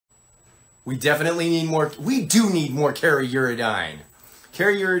We definitely need more. We do need more Kerry Eurodyne.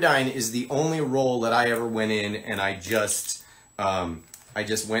 Kerry Eurodyne is the only role that I ever went in, and I just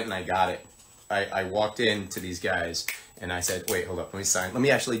went and I got it. I walked into these guys and I said, "Wait, hold up, let me sign. Let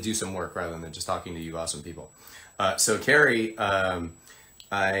me actually do some work rather than just talking to you awesome people." So Kerry, I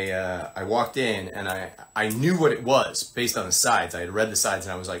walked in and I knew what it was based on the sides. I had read the sides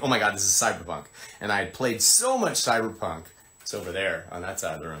and I was like, "Oh my God, this is Cyberpunk!" And I had played so much Cyberpunk. It's over there on that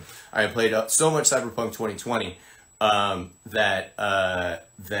side of the room. I had played so much Cyberpunk 2020 that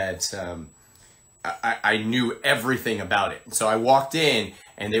I knew everything about it. So I walked in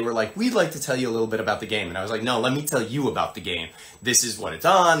and they were like, "We'd like to tell you a little bit about the game." And I was like, "No, let me tell you about the game. This is what it's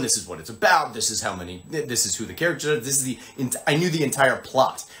on. This is what it's about. This is how many, this is who the characters are. This is I knew the entire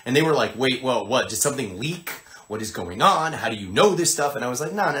plot." And they were like, "Wait, whoa, what? Did something leak? What is going on? How do you know this stuff?" And I was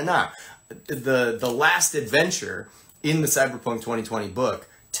like, "No. The last adventure in the Cyberpunk 2020 book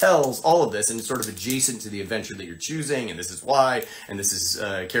tells all of this, and it's sort of adjacent to the adventure that you're choosing, and this is why, and this is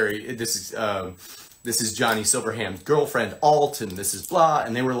Kerry, this is Johnny Silverhand's girlfriend, Alt, and this is blah,"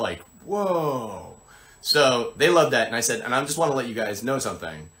 and they were like, "Whoa." So they loved that, and I said, and I just want to let you guys know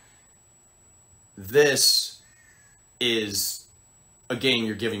something. This is a game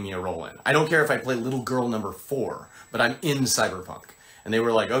you're giving me a role in. I don't care if I play little girl number 4, but I'm in Cyberpunk. And they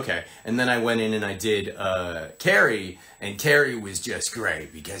were like, "Okay." And then I went in and I did Kerry, and Kerry was just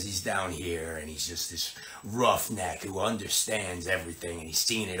great because he's down here and he's just this roughneck who understands everything and he's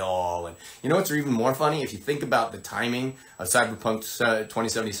seen it all. And you know what's even more funny? If you think about the timing of Cyberpunk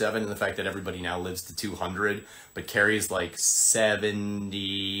 2077 and the fact that everybody now lives to 200, but Kerry's like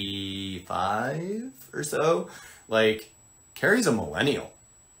 75 or so, like Kerry's a millennial.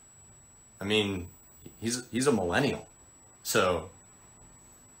 I mean, he's a millennial. So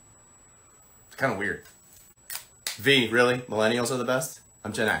kind of weird. V, really? Millennials are the best?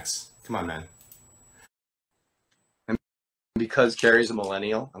 I'm Gen X. Come on, man. And because Kerry's a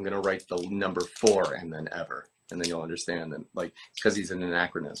millennial, I'm going to write the number 4 and then ever. And then you'll understand that, like, because he's an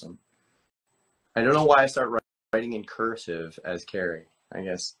anachronism. I don't know why I start writing in cursive as Kerry. I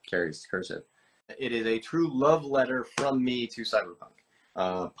guess Kerry's cursive. It is a true love letter from me to Cyberpunk.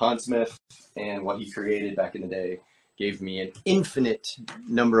 Pondsmith and what he created back in the day gave me an infinite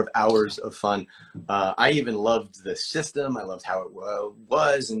number of hours of fun. I even loved the system. I loved how it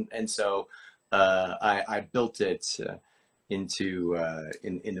was, and so I built it into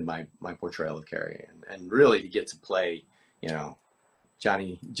my portrayal of Kerry, and really to get to play, you know,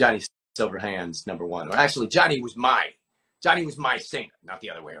 Johnny Silverhand's number 1. Or actually, Johnny was my singer, not the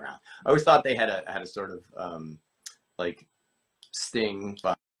other way around. I always thought they had a sort of like Sting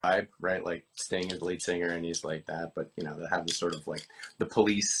vibe, right? Like Sting is the lead singer and he's like that, but you know, they have this sort of like the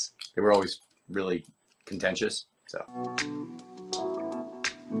Police. They were always really contentious. So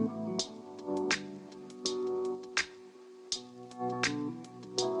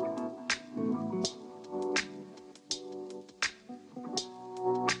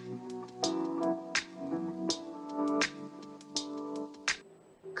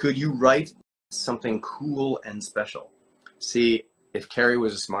could you write something cool and special? See, if Kerry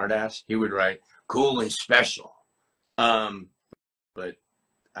was a smartass, he would write cool and special. But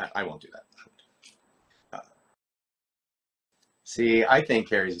I won't do that. See, I think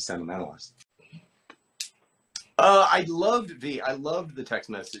Kerry's a sentimentalist. I loved the text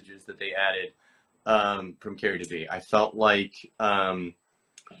messages that they added from Kerry to V. I felt like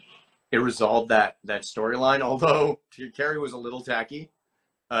it resolved that storyline, although Kerry was a little tacky.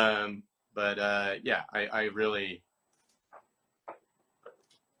 But yeah, I really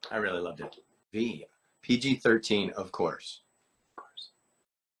loved it. V, PG-13, of course.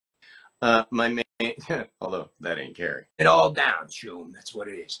 My main, although that ain't Kerry. It all down, Choom. That's what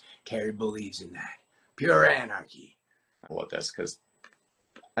it is. Kerry believes in that. Pure anarchy. Well, that's because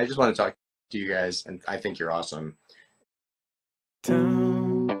I just want to talk to you guys, and I think you're awesome. Da,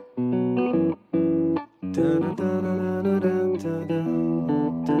 da, da, da, da.